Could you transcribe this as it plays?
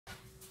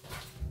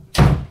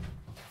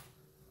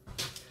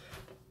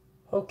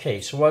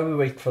Okay, so while we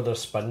wait for the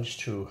sponge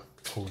to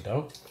cool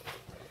down,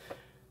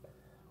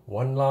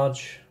 1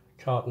 large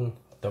carton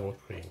double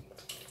cream.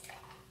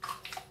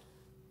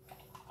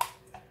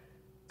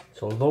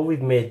 So although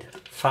we've made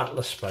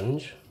fatless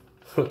sponge,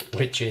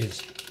 which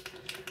is,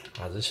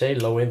 as I say,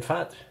 low in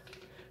fat,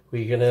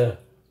 we're going to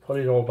put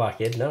it all back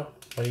in now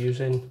by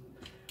using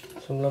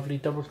some lovely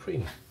double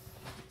cream.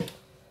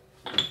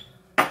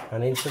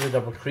 And into the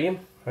double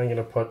cream, I'm going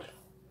to put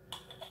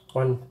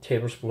 1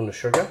 tablespoon of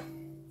sugar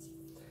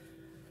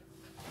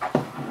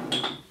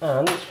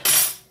and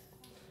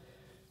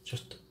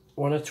just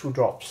 1 or 2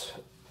 drops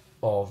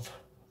of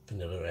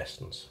vanilla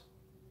essence.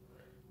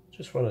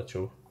 Just 1 or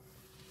 2.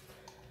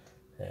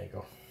 There you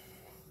go.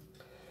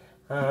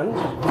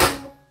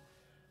 And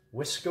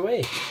whisk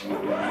away.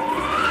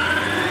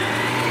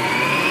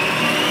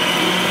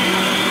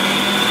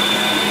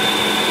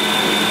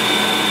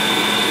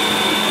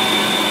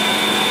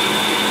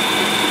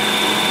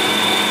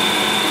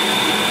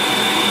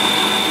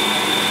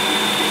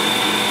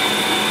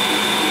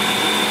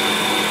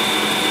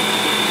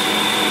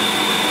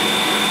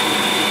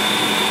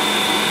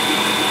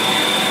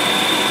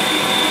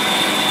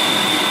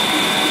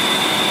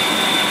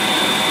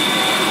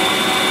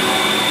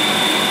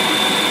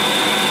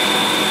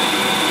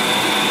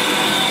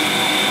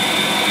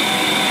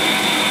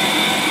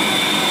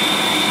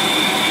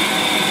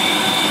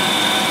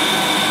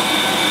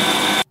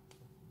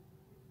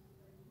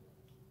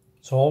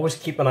 So always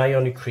keep an eye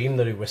on your cream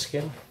that you're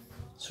whisking.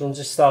 As soon as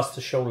it starts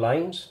to show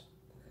lines,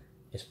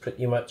 it's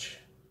pretty much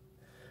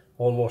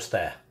almost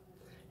there.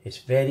 It's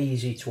very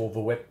easy to over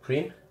whip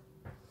cream.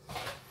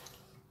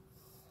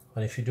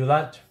 And if you do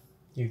that,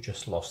 you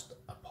just lost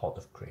a pot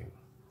of cream.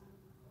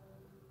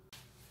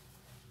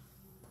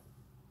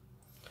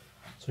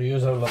 So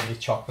here's our lovely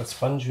chocolate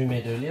sponge we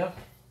made earlier.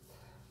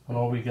 And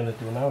all we're going to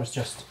do now is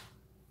just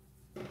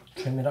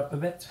trim it up a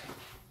bit.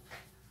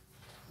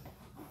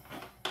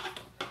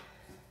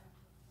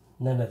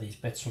 None of these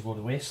bits will go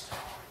to waste,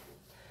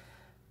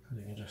 because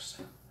you can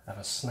just have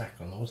a snack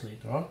on those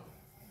later on.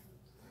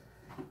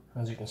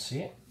 As you can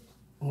see,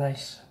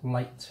 nice,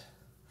 light,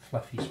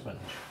 fluffy sponge.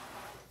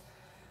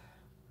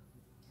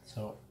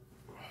 So,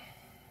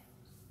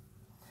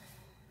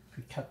 if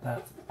we cut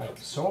that like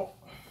so,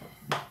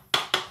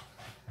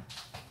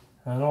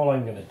 and all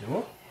I'm going to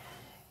do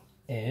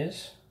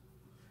is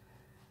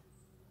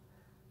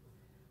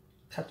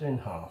cut it in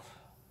half.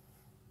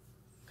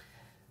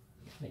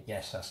 I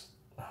guess that's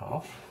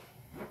half.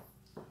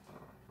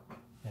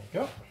 There you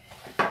go.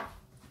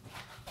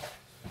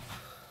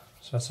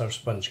 So that's our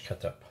sponge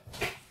cut up.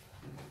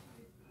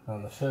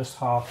 And the first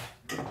half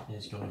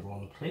is going to go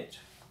on the plate.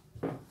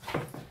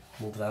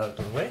 Move that out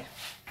of the way.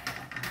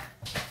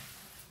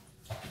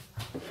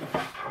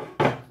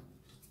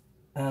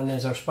 And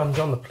there's our sponge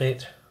on the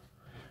plate,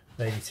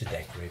 ready to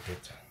decorate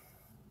it.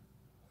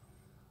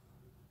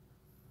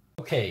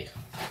 Okay,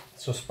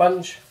 so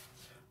sponge,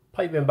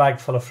 piping bag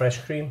full of fresh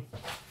cream,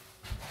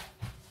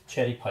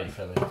 cherry pie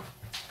filling.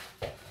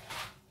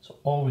 So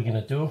all we're going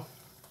to do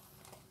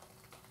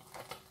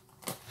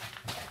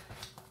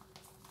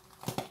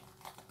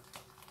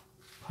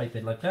pipe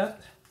it like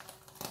that.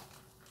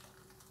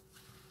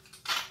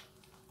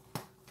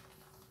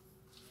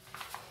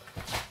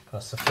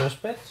 That's the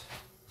first bit.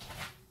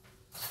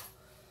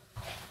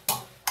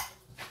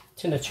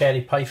 Tin of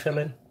cherry pie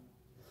filling.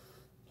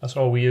 That's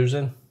all we're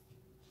using.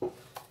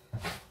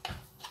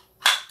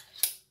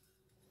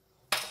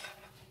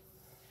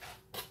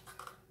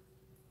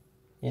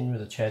 In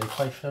with the cherry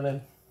pie filling.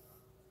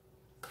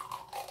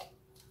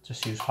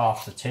 Just use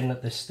half the tin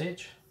at this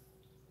stage.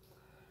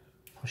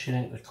 Push it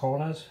into the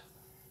corners.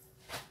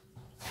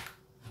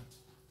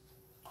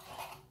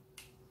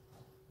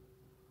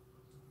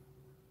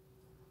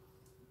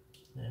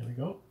 There we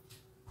go.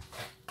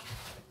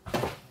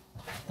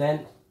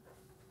 Then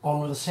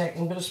on with the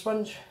second bit of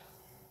sponge.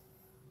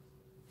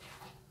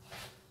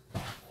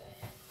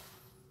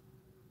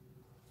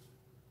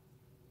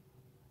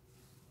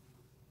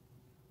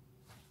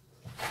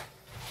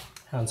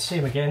 And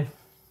same again,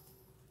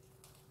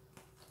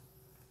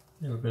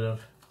 a little bit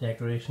of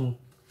decoration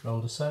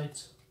around the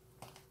sides.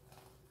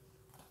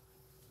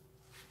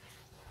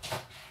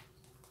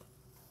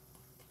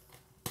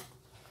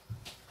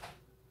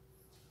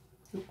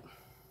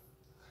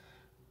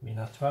 Mean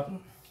that to happen.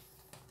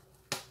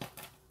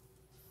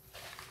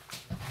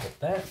 Put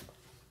there.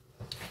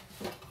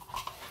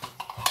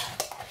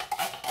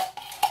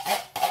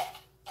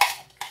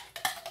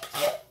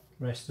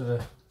 Rest of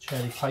the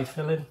cherry pie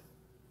filling.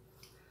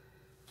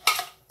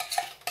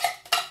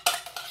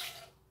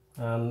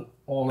 And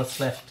all that's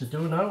left to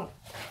do now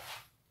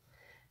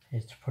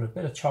is to put a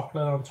bit of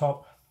chocolate on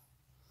top,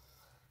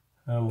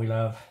 and we'll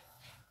have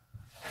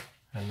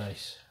a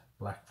nice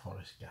Black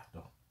Forest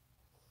Gateau.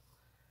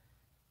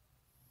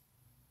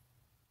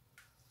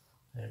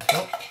 There we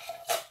go.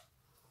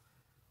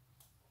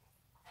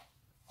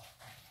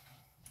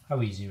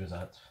 How easy was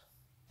that?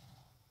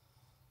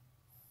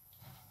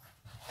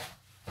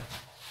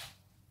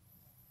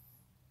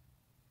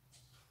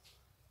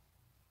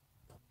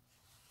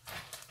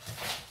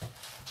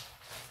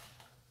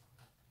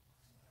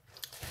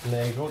 And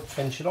there you go, to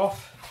finish it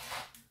off.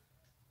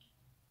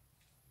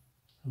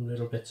 Some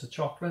little bits of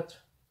chocolate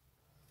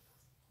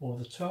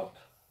over the top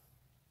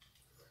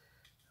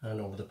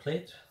and over the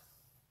plate.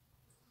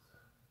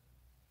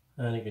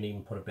 And you can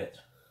even put a bit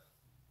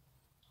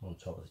on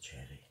top of the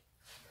cherry.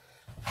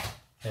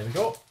 There we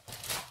go.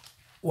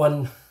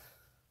 One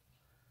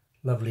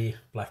lovely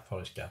Black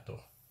Forest Gateau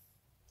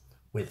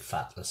with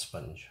fatless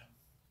sponge.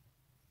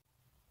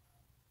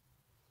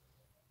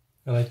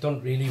 And I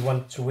don't really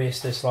want to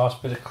waste this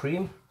last bit of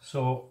cream,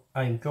 so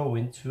I'm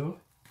going to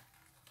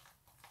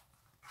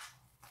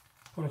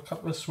put a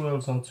couple of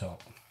swirls on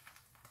top.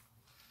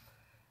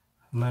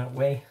 And that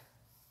way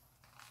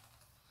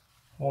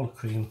all the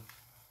cream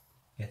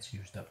gets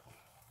used up.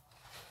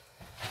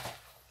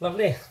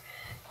 Lovely.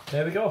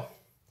 There we go.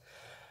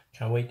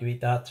 Can't wait to eat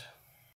that.